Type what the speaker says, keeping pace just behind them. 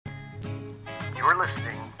You're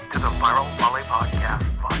listening to the Viral Volley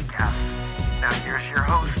Podcast. Now here's your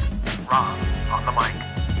host, Rob, on the mic.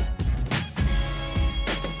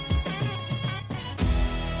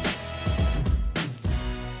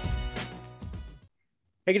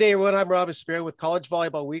 Hey, good day, everyone. I'm Rob Espero with College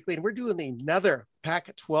Volleyball Weekly, and we're doing another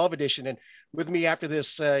PAC-12 edition. And with me after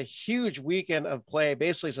this huge weekend of play,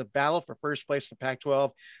 basically it's a battle for first place in the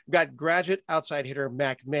Pac-12. We've got graduate outside hitter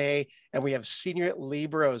Mac May, and we have senior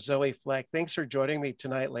Libero Zoe Fleck. Thanks for joining me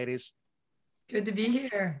tonight, ladies. Good to be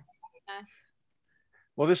here. Yes.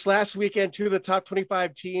 Well, this last weekend, two of the top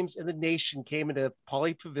 25 teams in the nation came into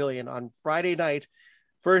Poly Pavilion on Friday night.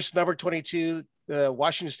 First, number 22, the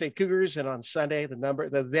Washington State Cougars, and on Sunday,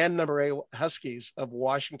 the then number 8 Huskies of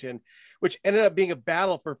Washington, which ended up being a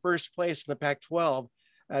battle for first place in the Pac-12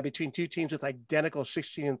 between two teams with identical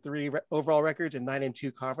 16-3 overall records and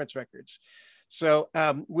 9-2 conference records. So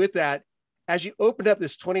with that, as you opened up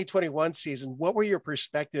this 2021 season, what were your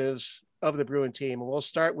perspectives of the Bruin team? And we'll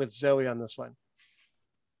start with Zoe on this one.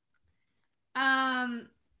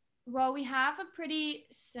 Well, we have a pretty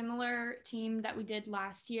similar team that we did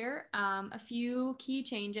last year. A few key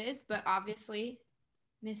changes, but obviously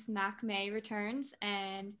Miss Mac May returns,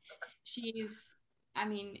 and she's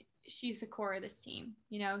the core of this team.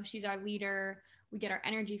 You know, she's our leader. We get our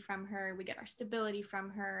energy from her. We get our stability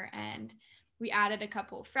from her. And we added a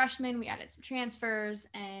couple of freshmen. We added some transfers.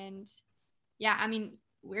 And yeah, I mean,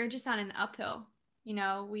 we're just on an uphill. You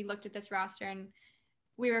know, we looked at this roster and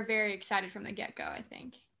we were very excited from the get-go, I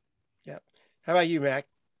think. Yeah. How about you, Mac?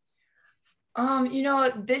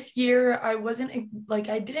 This year I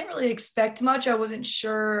didn't really expect much. I wasn't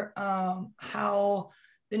sure how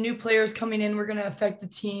the new players coming in were going to affect the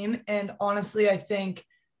team. And honestly, I think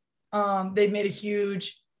they've made a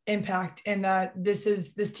huge impact in that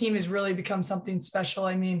this team has really become something special.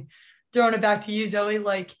 I mean, throwing it back to you, Zoe,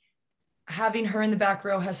 like having her in the back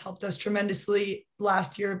row has helped us tremendously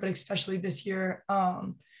last year, but especially this year.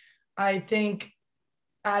 I think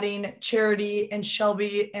adding Charity and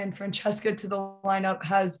Shelby and Francesca to the lineup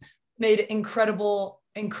has made incredible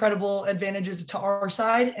advantages to our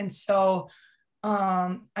side. And so,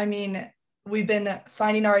 we've been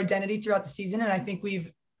finding our identity throughout the season, and I think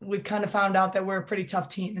we've kind of found out that we're a pretty tough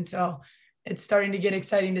team. And so it's starting to get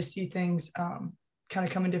exciting to see things kind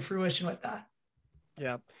of come into fruition with that.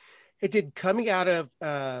 Yeah. It did, coming out of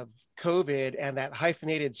COVID and that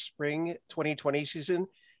hyphenated spring 2020 season,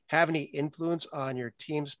 have any influence on your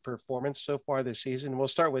team's performance so far this season? We'll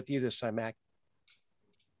start with you this time, Mac.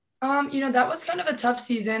 That was kind of a tough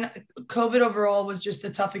season. COVID overall was just a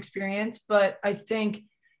tough experience, but I think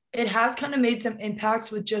it has kind of made some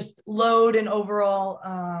impacts with just load and overall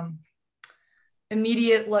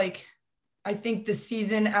immediate, I think the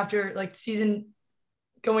season after season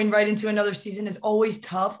going right into another season is always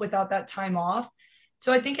tough without that time off.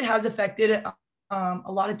 So I think it has affected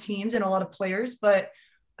a lot of teams and a lot of players, but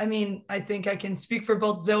I mean, I think I can speak for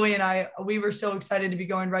both Zoe and I. We were so excited to be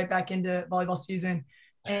going right back into volleyball season.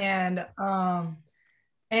 And I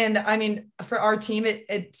mean, for our team,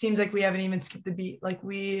 it seems like we haven't even skipped the beat. Like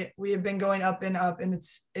we have been going up and up, and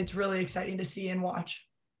it's really exciting to see and watch.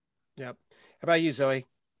 Yep. How about you, Zoe?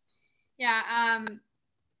 Yeah.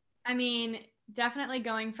 I mean, definitely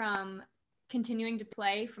going from continuing to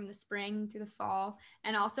play from the spring through the fall.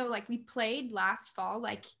 And also we played last fall,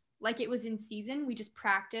 like it was in season. We just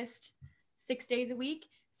practiced 6 days a week.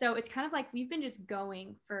 So it's kind of like we've been just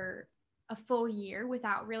going for a full year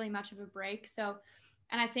without really much of a break. So,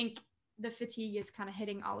 and I think the fatigue is kind of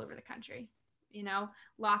hitting all over the country. You know,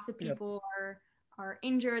 lots of people are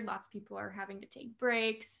injured. Lots of people are having to take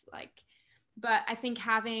breaks. But I think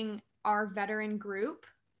having our veteran group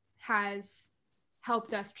has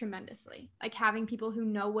helped us tremendously. Like having people who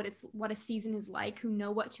know what a season is like, who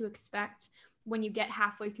know what to expect when you get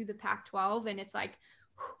halfway through the Pac-12 and it's like,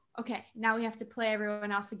 okay, now we have to play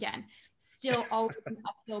everyone else again. Still always an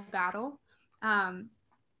uphill battle.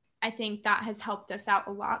 I think that has helped us out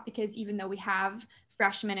a lot because even though we have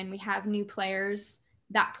freshmen and we have new players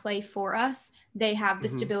that play for us, they have the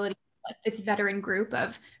stability, this veteran group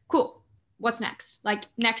of, cool, what's next?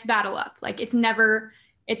 Next battle up.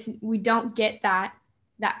 We don't get that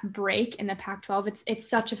break in the Pac-12. It's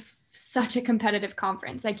such a competitive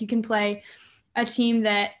conference. You can play a team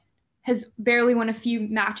that has barely won a few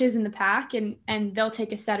matches in the PAC and they'll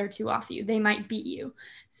take a set or two off you. They might beat you.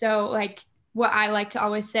 So what I like to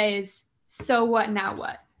always say is, so what, now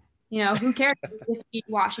what? You know, who cares if we just beat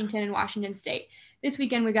Washington and Washington State? This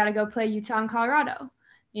weekend we got to go play Utah and Colorado,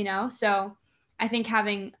 you know? So I think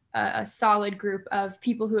having a solid group of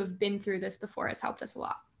people who have been through this before has helped us a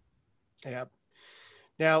lot. Yeah.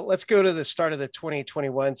 Now let's go to the start of the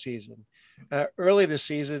 2021 season. Early this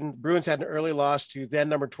season, Bruins had an early loss to then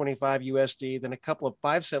number 25 USD, then a couple of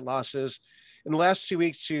 5-set losses in the last 2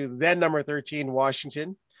 weeks to then number 13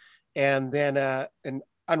 Washington, and then an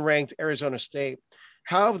unranked Arizona State.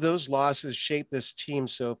 How have those losses shaped this team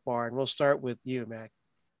so far? And we'll start with you, Mac.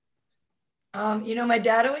 My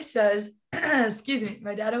dad always says,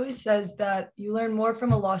 my dad always says that you learn more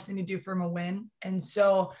from a loss than you do from a win. And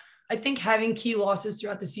so I think having key losses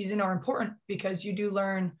throughout the season are important because you do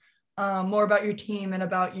learn more about your team and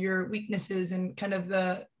about your weaknesses and kind of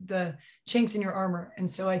the chinks in your armor. And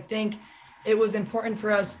so I think it was important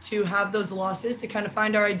for us to have those losses to kind of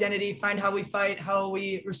find our identity, find how we fight, how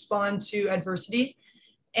we respond to adversity.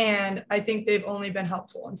 And I think they've only been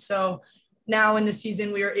helpful. And so now in the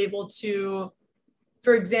season, we are able to,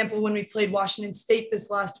 for example, when we played Washington State this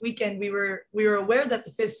last weekend, we were aware that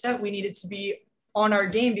the 5th set, we needed to be on our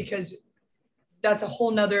game because that's a whole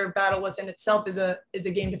nother battle within itself is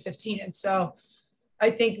a game to 15. And so I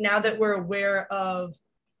think now that we're aware of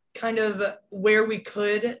kind of where we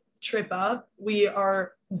could trip up, we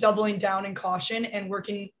are doubling down in caution and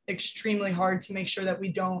working extremely hard to make sure that we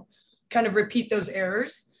don't kind of repeat those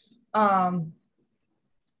errors.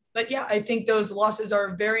 But yeah, I think those losses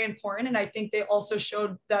are very important. And I think they also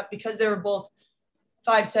showed that because they were both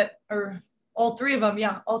 5-set, or all three of them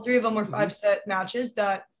were 5-set matches,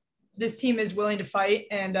 that this team is willing to fight.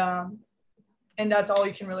 And that's all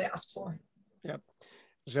you can really ask for. Yep.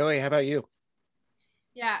 Zoe, how about you?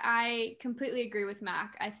 Yeah, I completely agree with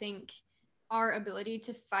Mac. I think our ability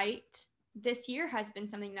to fight this year has been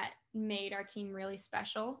something that made our team really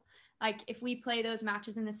special. Like if we play those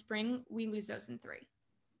matches in the spring, we lose those in 3.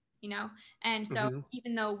 And so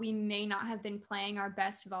even though we may not have been playing our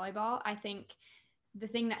best volleyball, I think the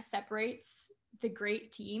thing that separates the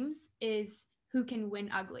great teams is who can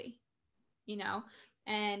win ugly,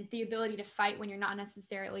 and the ability to fight when you're not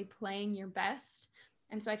necessarily playing your best.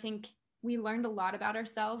 And so I think we learned a lot about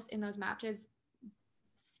ourselves in those matches,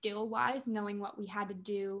 skill wise, knowing what we had to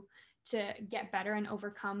do to get better and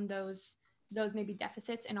overcome those maybe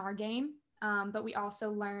deficits in our game. But we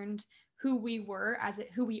also learned who we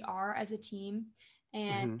are as a team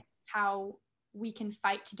and how we can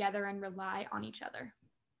fight together and rely on each other.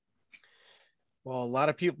 Well, a lot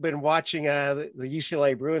of people have been watching the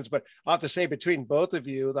UCLA Bruins, but I'll have to say between both of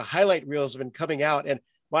you, the highlight reels have been coming out. And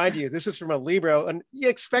mind you, this is from a Libero, and you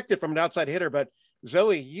expect it from an outside hitter, but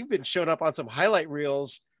Zoe, you've been showing up on some highlight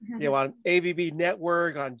reels, on AVB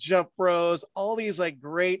Network, on Jump Bros, all these like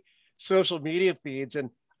great social media feeds. And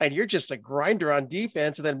you're just a grinder on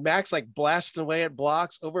defense. And then Mac's like blasting away at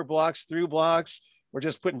blocks, over blocks, through blocks. We're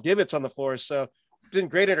just putting divots on the floor. So it's been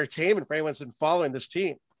great entertainment for anyone who's been following this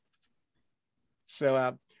team.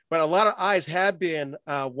 So, but a lot of eyes have been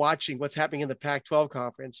watching what's happening in the Pac-12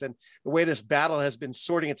 conference and the way this battle has been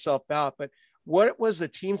sorting itself out. But what was the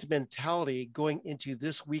team's mentality going into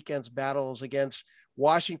this weekend's battles against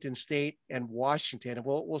Washington State and Washington? And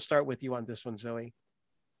we'll start with you on this one, Zoe.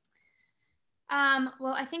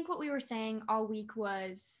 Well, I think what we were saying all week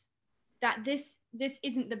was that this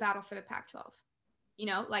isn't the battle for the Pac-12.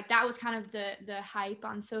 Like that was kind of the hype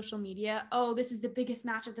on social media. Oh, this is the biggest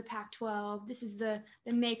match of the Pac-12. This is the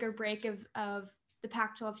make or break of the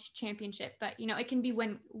Pac-12 championship. But, it can be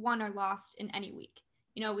won or lost in any week.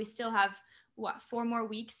 We still have 4 more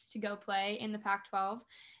weeks to go play in the Pac-12.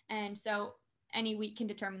 And so any week can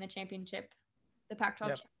determine the championship, the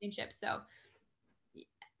Pac-12 championship. So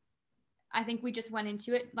I think we just went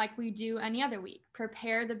into it like we do any other week,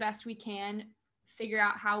 prepare the best we can, figure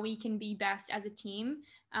out how we can be best as a team,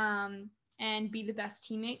 and be the best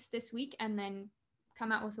teammates this week, and then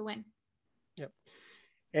come out with a win. Yep.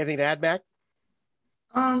 Anything to add, Mac?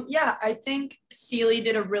 Yeah, I think Sealy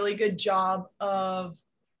did a really good job of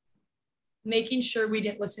making sure we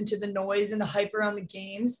didn't listen to the noise and the hype around the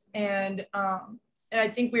games. And I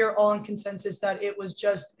think we are all in consensus that it was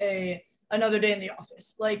just another day in the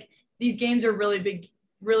office. Like, these games are really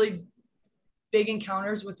big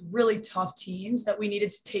encounters with really tough teams that we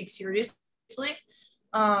needed to take seriously.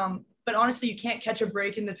 But honestly, you can't catch a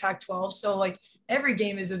break in the Pac-12. So like every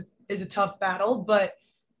game is a tough battle, but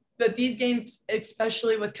these games,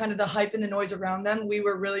 especially with kind of the hype and the noise around them, we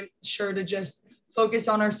were really sure to just focus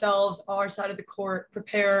on ourselves, our side of the court,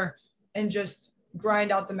 prepare, and just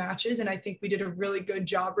grind out the matches. And I think we did a really good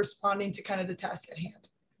job responding to kind of the task at hand.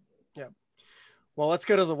 Yeah. Well, let's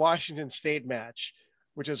go to the Washington State match,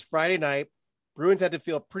 which was Friday night. Bruins had to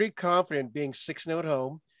feel pretty confident being 6-0 at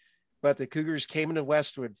home, but the Cougars came into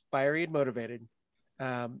Westwood fiery and motivated.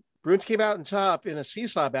 Bruins came out on top in a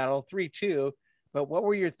seesaw battle, 3-2. But what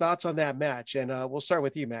were your thoughts on that match? And we'll start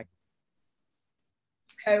with you, Mac.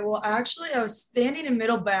 Okay, well, actually, I was standing in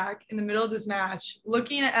middle back in the middle of this match,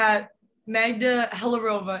 looking at Magda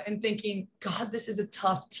Helarova and thinking, God, this is a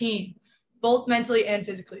tough team, both mentally and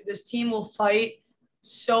physically. This team will fight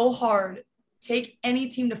so hard, take any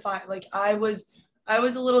team to fight. Like I was a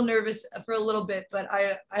little nervous for a little bit, but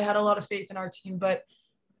I had a lot of faith in our team. But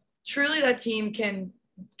truly, that team can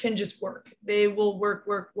just work. They will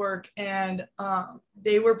work, and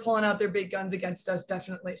they were pulling out their big guns against us,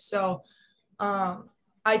 definitely. So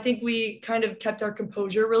I think we kind of kept our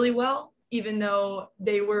composure really well, even though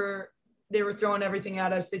they were throwing everything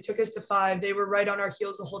at us. They took us to 5. They were right on our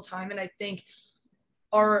heels the whole time. And I think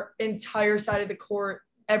our entire side of the court,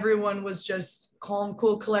 everyone was just calm,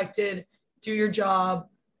 cool, collected, do your job,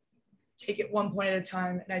 take it one point at a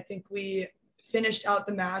time. And I think we finished out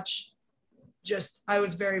the match. I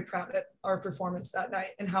was very proud of our performance that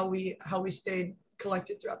night and how we stayed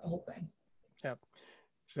collected throughout the whole thing. Yeah.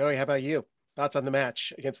 Zoe, how about you? Thoughts on the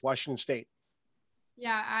match against Washington State?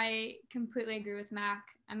 Yeah, I completely agree with Mac.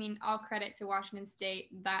 I mean, all credit to Washington State.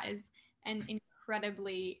 That is an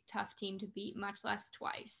incredibly tough team to beat, much less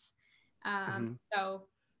twice. So,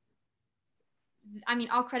 I mean,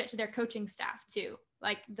 all credit to their coaching staff too.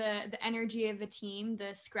 Like the energy of a team,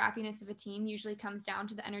 the scrappiness of a team usually comes down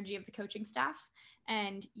to the energy of the coaching staff.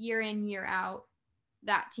 And year in, year out,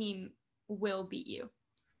 that team will beat you.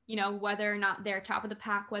 You know, whether or not they're top of the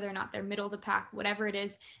pack, whether or not they're middle of the pack, whatever it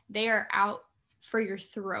is, they are out for your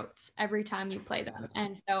throats every time you play them.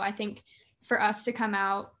 And so I think for us to come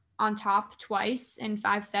out on top twice in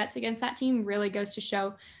 5 sets against that team really goes to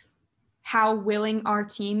show how willing our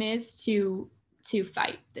team is to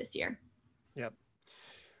fight this year. Yep.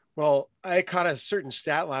 Well, I caught a certain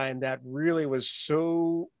stat line that really was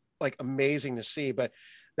so like amazing to see, but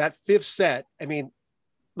that 5th set, I mean,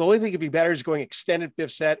 the only thing could be better is going extended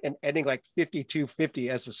 5th set and ending like 52-50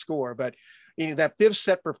 as the score. But you know, that 5th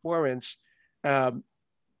set performance, 12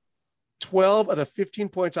 of the 15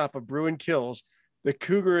 points off of Bruin kills, the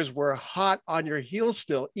Cougars were hot on your heels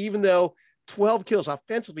still, even though 12 kills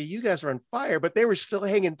offensively, you guys were on fire, but they were still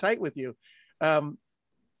hanging tight with you.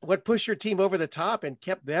 What pushed your team over the top and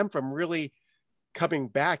kept them from really coming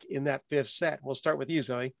back in that 5th set? We'll start with you,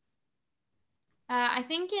 Zoe. I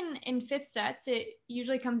think in 5th sets, it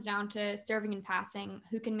usually comes down to serving and passing,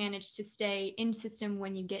 who can manage to stay in system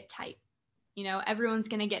when you get tight. You know, everyone's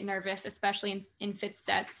going to get nervous, especially in 5th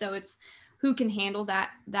sets. So it's who can handle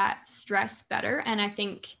that stress better. And I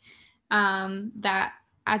think that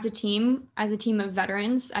as a team of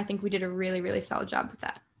veterans, I think we did a really, really solid job with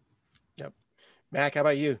that. Yep. Mac, how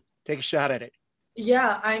about you? Take a shot at it.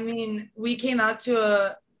 Yeah, I mean, we came out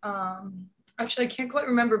to actually, I can't quite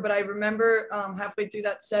remember, but I remember halfway through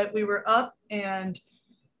that set, we were up and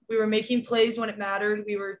we were making plays when it mattered.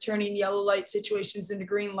 We were turning yellow light situations into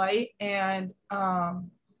green light. And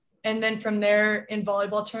then from there, in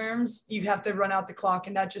volleyball terms, you have to run out the clock,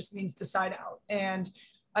 and that just means to side out. And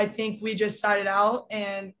I think we just sided out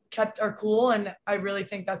and kept our cool. And I really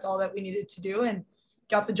think that's all that we needed to do and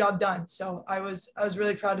got the job done. So I was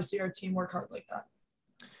really proud to see our team work hard like that.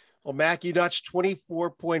 Well, Mac, you notched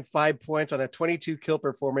 24.5 points on a 22 kill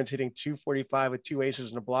performance, hitting 245 with 2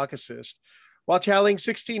 aces and a block assist, while tallying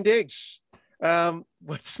 16 digs.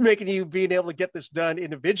 What's making you being able to get this done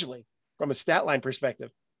individually from a stat line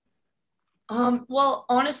perspective? Well,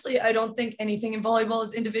 honestly, I don't think anything in volleyball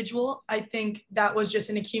is individual. I think that was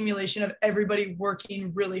just an accumulation of everybody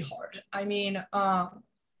working really hard. I mean,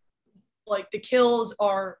 like the kills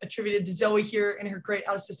are attributed to Zoe here in her great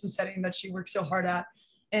out of system setting that she works so hard at.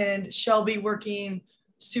 And Shelby working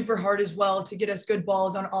super hard as well to get us good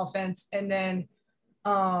balls on offense. And then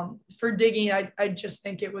for digging, I just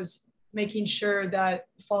think it was making sure that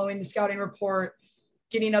following the scouting report,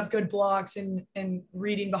 getting up good blocks and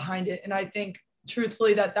reading behind it. And I think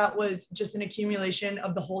truthfully that was just an accumulation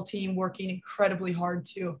of the whole team working incredibly hard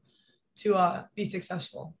to be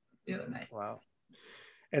successful the other night. Wow.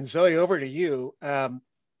 And Zoe, over to you. I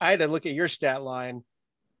had to look at your stat line.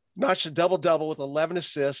 Notched a double-double with 11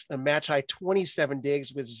 assists, a match-high 27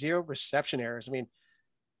 digs with 0 reception errors. I mean,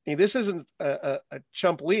 this isn't a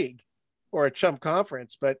chump league or a chump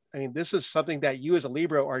conference, but I mean, this is something that you as a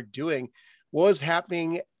Libero are doing. What was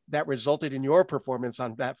happening that resulted in your performance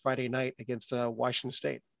on that Friday night against Washington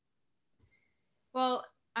State? Well,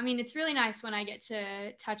 I mean, it's really nice when I get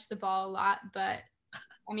to touch the ball a lot, but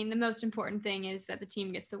I mean, the most important thing is that the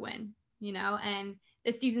team gets the win, you know, and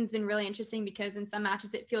this season's been really interesting because in some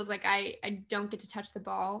matches it feels like I don't get to touch the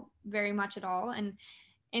ball very much at all. And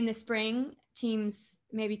in the spring, teams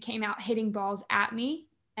maybe came out hitting balls at me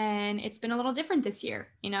and it's been a little different this year,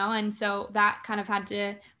 and so that kind of had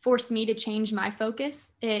to force me to change my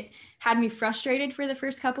focus. It had me frustrated for the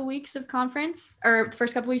first couple weeks of conference, or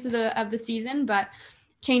first couple weeks of the season, but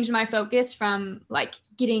changed my focus from like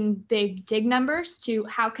getting big dig numbers to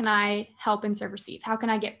how can I help in serve receive? How can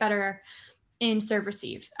I get better in serve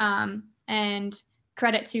receive? And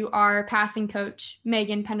credit to our passing coach,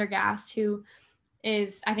 Megan Pendergast, who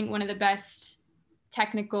is, I think, one of the best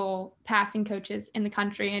technical passing coaches in the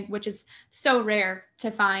country, and which is so rare to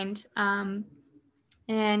find.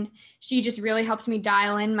 And she just really helps me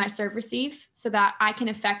dial in my serve receive so that I can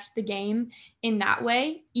affect the game in that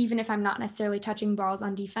way, even if I'm not necessarily touching balls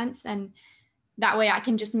on defense. And that way I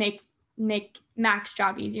can just make Mac's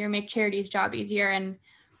job easier, make Charity's job easier,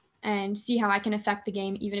 and see how I can affect the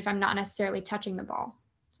game, even if I'm not necessarily touching the ball.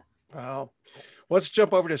 So. Wow. Let's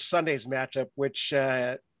jump over to Sunday's matchup, which,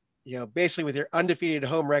 basically with your undefeated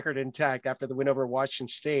home record intact after the win over Washington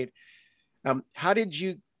State, how did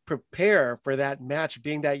you prepare for that match,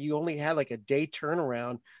 being that you only had like a day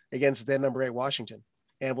turnaround against then number 8 Washington?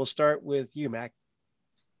 And we'll start with you, Mac.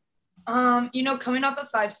 Coming off a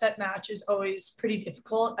 5-set match is always pretty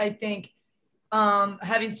difficult. I think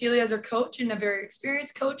having Celia as our coach and a very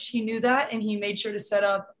experienced coach, he knew that, and he made sure to set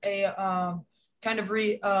up a kind of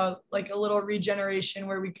like a little regeneration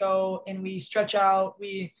where we go and we stretch out,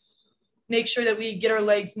 we make sure that we get our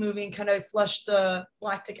legs moving, kind of flush the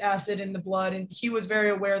lactic acid in the blood. And he was very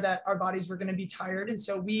aware that our bodies were going to be tired. And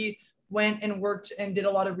so we went and worked and did a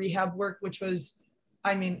lot of rehab work, which was,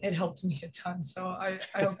 it helped me a ton. So I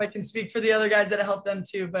hope I can speak for the other guys that it helped them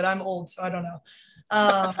too, but I'm old, so I don't know.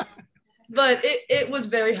 But it was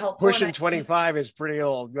very helpful. Pushing 25 is pretty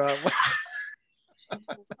old.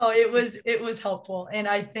 It was helpful. And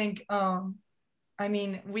I think,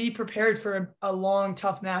 we prepared for a long,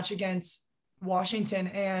 tough match against Washington.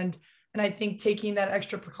 And I think taking that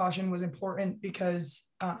extra precaution was important because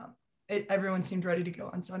everyone seemed ready to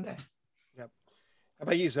go on Sunday. Yep. How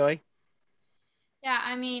about you, Zoe? Yeah,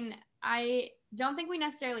 I don't think we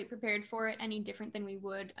necessarily prepared for it any different than we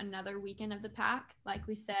would another weekend of the PAC. Like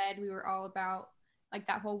we said, we were all about, like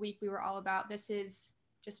that whole week, we were all about, this is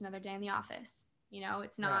just another day in the office.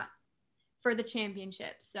 It's not for the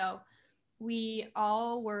championship. So we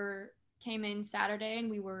all came in Saturday and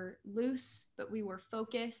we were loose, but we were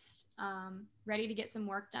focused, ready to get some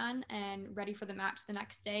work done and ready for the match the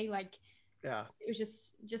next day. It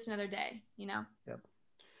was just another day, Yep.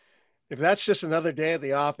 If that's just another day at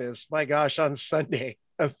the office, my gosh, on Sunday,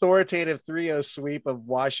 authoritative 3-0 sweep of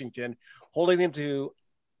Washington, holding them to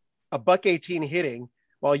a $118 hitting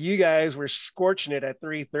while you guys were scorching it at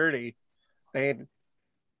 330. And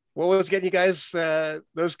what was getting you guys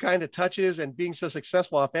those kind of touches and being so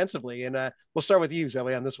successful offensively? And we'll start with you,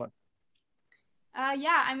 Zoe, on this one.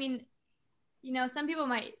 Some people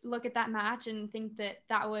might look at that match and think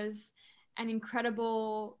that was an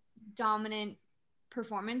incredible, dominant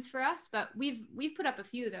performance for us, but we've put up a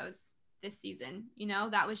few of those this season.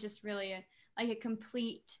 That was just really a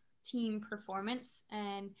complete team performance.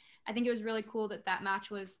 And I think it was really cool that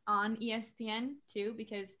match was on ESPN too,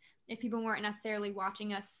 because if people weren't necessarily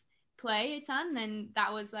watching us play a ton, then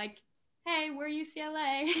that was like, hey, we're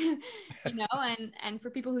UCLA, and for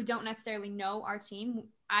people who don't necessarily know our team,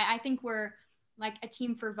 I think we're like a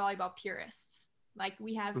team for volleyball purists. Like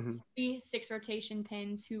we have 3 6-rotation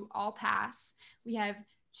pins who all pass. We have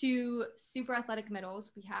 2 super athletic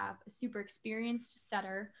middles. We have a super experienced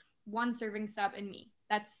setter, 1 serving sub, and me.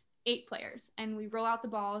 That's 8 players. And we roll out the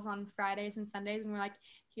balls on Fridays and Sundays, and we're like,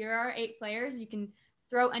 here are 8 players. You can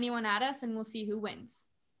throw anyone at us and we'll see who wins,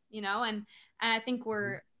 and I think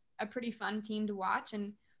we're a pretty fun team to watch.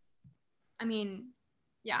 And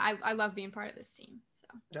I love being part of this team. So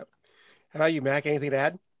yep. How about you, Mac? Anything to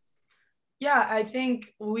add? Yeah, I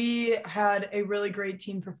think we had a really great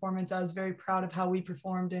team performance. I was very proud of how we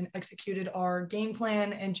performed and executed our game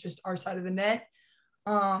plan and just our side of the net.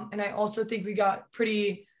 And I also think we got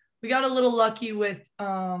a little lucky with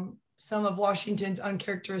some of Washington's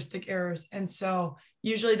uncharacteristic errors. And so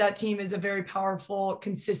usually that team is a very powerful,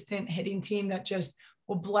 consistent hitting team that just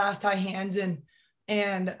will blast high hands.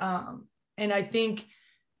 And I think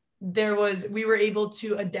we were able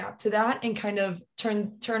to adapt to that and kind of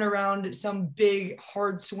turn around some big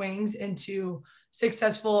hard swings into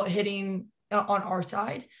successful hitting on our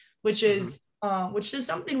side, which is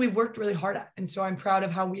something we worked really hard at. And so I'm proud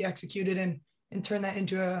of how we executed and turned that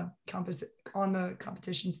into a on the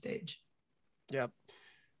competition stage. Yep.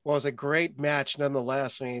 Well, it was a great match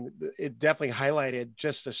nonetheless. It definitely highlighted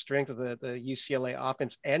just the strength of the UCLA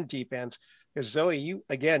offense and defense. Because Zoe, you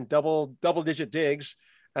again double digit digs,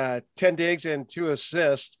 10 digs and 2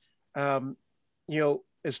 assists.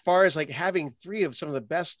 as far as like having three of some of the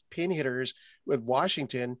best pin hitters with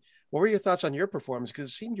Washington, what were your thoughts on your performance? Because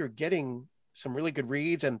it seemed you're getting some really good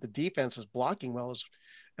reads and the defense was blocking well as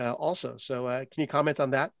also. So can you comment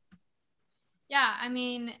on that? Yeah, I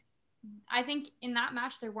mean, I think in that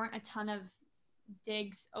match, there weren't a ton of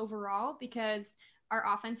digs overall because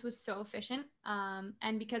our offense was so efficient.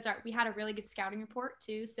 And because we had a really good scouting report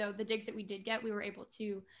too. So the digs that we did get, we were able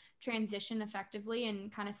to transition effectively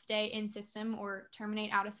and kind of stay in system or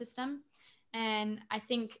terminate out of system. And I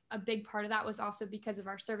think a big part of that was also because of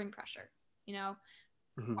our serving pressure. You know,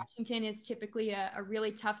 Washington is typically a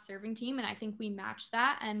really tough serving team. And I think we matched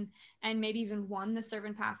that and maybe even won the serve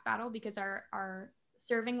and pass battle because our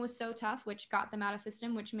serving was so tough, which got them out of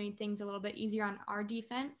system, which made things a little bit easier on our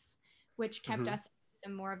defense, which kept us in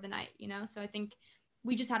system more of the night, you know? So I think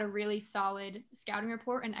we just had a really solid scouting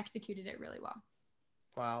report and executed it really well.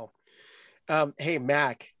 Wow. Hey,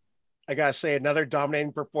 Mac, I got to say another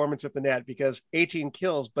dominating performance at the net because 18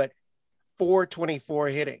 kills, but 424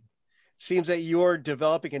 hitting. Seems that you're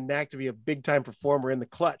developing a knack to be a big time performer in the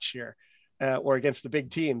clutch here or against the big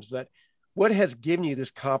teams. But what has given you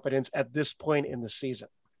this confidence at this point in the season?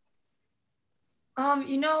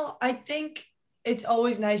 You know, I think it's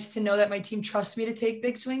always nice to know that my team trusts me to take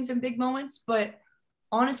big swings in big moments. But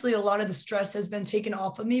honestly, a lot of the stress has been taken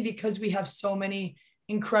off of me because we have so many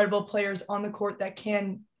incredible players on the court that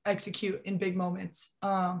can execute in big moments.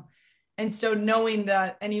 And so knowing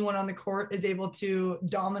that anyone on the court is able to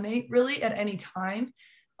dominate really at any time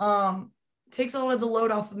takes a lot of the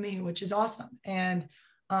load off of me, which is awesome. And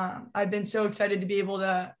I've been so excited to be able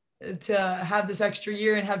to have this extra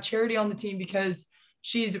year and have Charity on the team because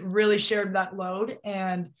she's really shared that load.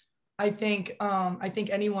 And I think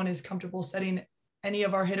anyone is comfortable setting any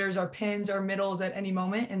of our hitters, our pins, our middles at any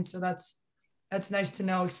moment. And so that's nice to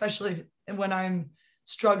know, especially when I'm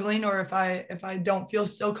struggling or if I don't feel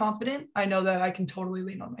so confident, I know that I can totally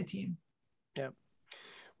lean on my team. Yeah.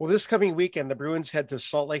 Well, this coming weekend, the Bruins head to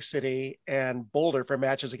Salt Lake City and Boulder for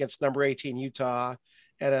matches against number 18 Utah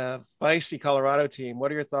and a feisty Colorado team.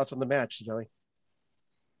 What are your thoughts on the match, Zoe?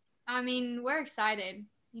 I mean, we're excited.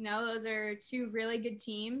 You know, those are two really good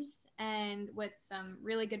teams and with some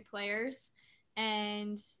really good players.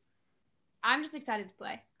 And I'm just excited to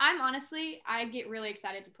play. I get really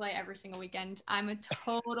excited to play every single weekend. I'm a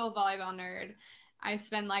total volleyball nerd. I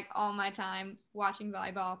spend like all my time watching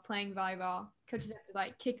volleyball, playing volleyball. Coaches have to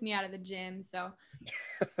like kick me out of the gym. So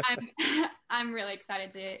I'm really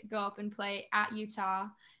excited to go up and play at Utah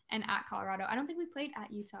and at Colorado. I don't think we played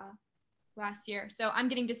at Utah last year. So I'm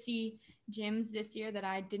getting to see gyms this year that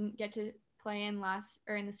I didn't get to play in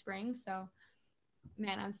in the spring. So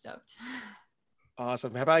man, I'm stoked.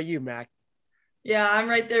 Awesome. How about you, Mac? Yeah, I'm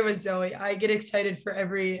right there with Zoe. I get excited for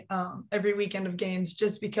every weekend of games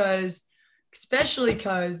just because, especially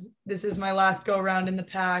because this is my last go around in the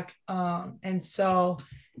PAC. And so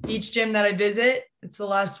each gym that I visit, it's the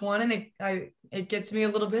last one and it gets me a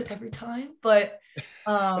little bit every time, but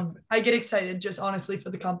I get excited just honestly for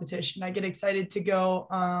the competition. I get excited to go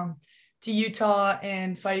to Utah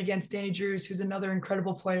and fight against Danny Drews, who's another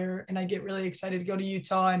incredible player. And I get really excited to go to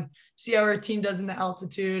Utah and see how our team does in the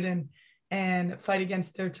altitude and fight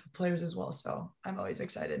against their top players as well. So I'm always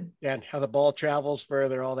excited. Yeah, and how the ball travels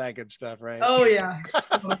further, all that good stuff, right? Oh, yeah.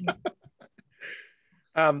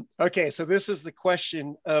 Okay, so this is the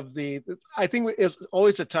question of I think is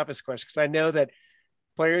always the toughest question because I know that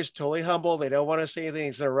players totally humble. They don't want to say anything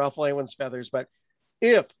that's going to ruffle anyone's feathers. But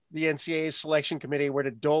if the NCAA selection committee were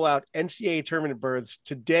to dole out NCAA tournament berths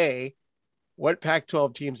today, what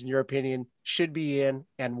Pac-12 teams, in your opinion, should be in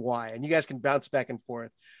and why? And you guys can bounce back and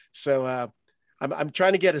forth. So I'm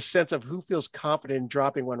trying to get a sense of who feels confident in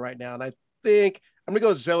dropping one right now. And I think I'm going to go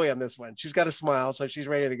with Zoe on this one. She's got a smile, so she's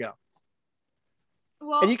ready to go.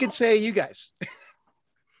 Well, and you can say you guys.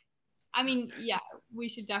 I mean, yeah, we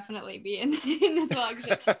should definitely be in this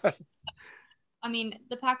selection. I mean,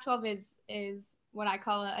 the Pac-12 is what I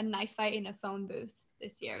call a knife fight in a phone booth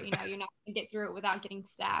this year. You know, you're not going to get through it without getting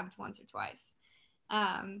stabbed once or twice.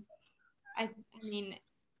 I mean,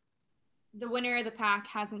 the winner of the PAC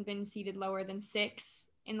hasn't been seeded lower than 6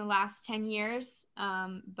 in the last 10 years.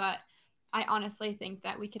 But I honestly think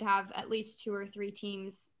that we could have at least 2 or 3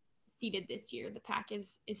 teams seeded this year. The PAC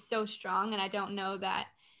is so strong, and I don't know that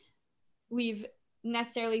we've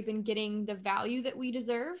necessarily been getting the value that we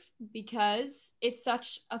deserve because it's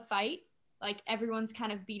such a fight. Like, everyone's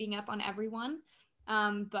kind of beating up on everyone.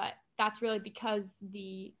 But that's really because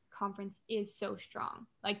the conference is so strong.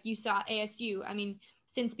 Like, you saw ASU, I mean,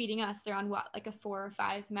 since beating us, they're on like a 4 or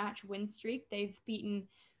 5 match win streak. They've beaten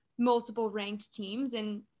multiple ranked teams,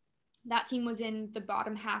 and that team was in the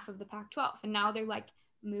bottom half of the Pac-12. And now they're like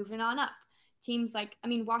moving on up. Teams like, I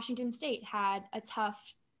mean, Washington State had a tough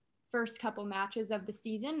first couple matches of the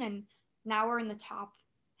season, and now we're in the top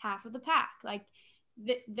half of the pack. Like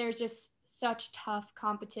there's just such tough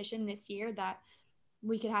competition this year that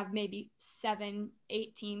we could have maybe 7-8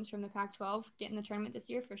 teams from the Pac-12 get in the tournament this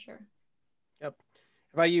year for sure. Yep.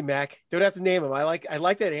 How about you, Mac? Don't have to name them. I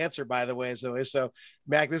like that answer, by the way, Zoe. So,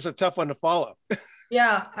 Mac, this is a tough one to follow.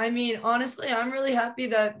 Yeah, I mean, honestly, I'm really happy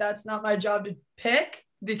that that's not my job to pick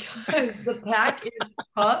because the pack is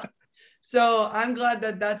tough. So I'm glad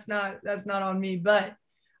that that's not on me. But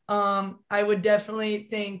I would definitely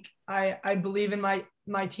think I believe in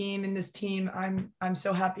my team, in this team. I'm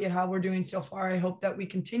so happy at how we're doing so far. I hope that we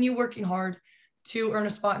continue working hard to earn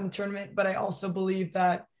a spot in the tournament. But I also believe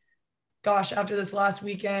that, gosh, after this last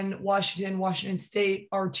weekend, Washington State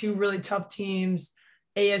are two really tough teams.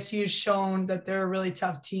 ASU's shown that they're a really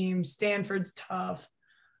tough team. Stanford's tough.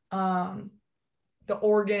 The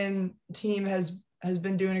Oregon team has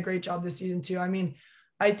been doing a great job this season too. I mean,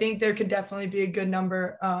 I think there could definitely be a good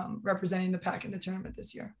number representing the Pac in the tournament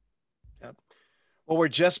this year. Yep. Well, we're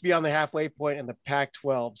just beyond the halfway point in the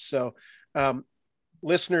Pac-12. So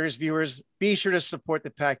listeners, viewers, be sure to support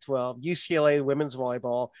the Pac-12, UCLA women's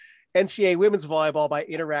volleyball, NCAA women's volleyball by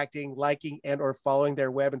interacting, liking, and or following their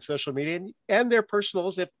web and social media and their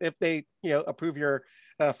personals if they approve your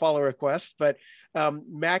follow request. But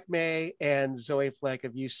Mac May and Zoe Fleck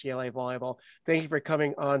of UCLA Volleyball, thank you for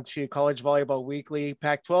coming on to College Volleyball Weekly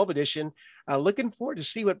Pac-12 edition. Looking forward to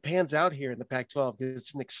see what pans out here in the Pac-12 because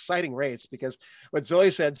it's an exciting race. Because what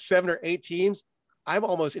Zoe said, 7 or 8 teams, I'm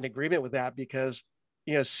almost in agreement with that because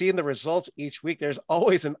seeing the results each week, there's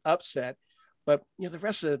always an upset. But the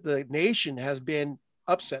rest of the nation has been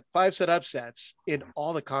upset, 5-set upsets in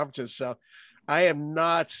all the conferences. So I am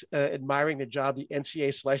not admiring the job the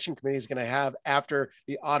NCAA selection committee is going to have after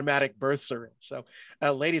the automatic berths are in. So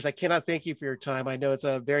ladies, I cannot thank you for your time. I know it's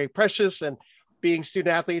very precious, and being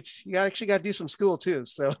student athletes, you actually got to do some school too.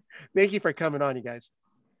 So thank you for coming on, you guys.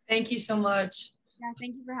 Thank you so much. Yeah,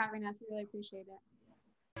 thank you for having us. We really appreciate it.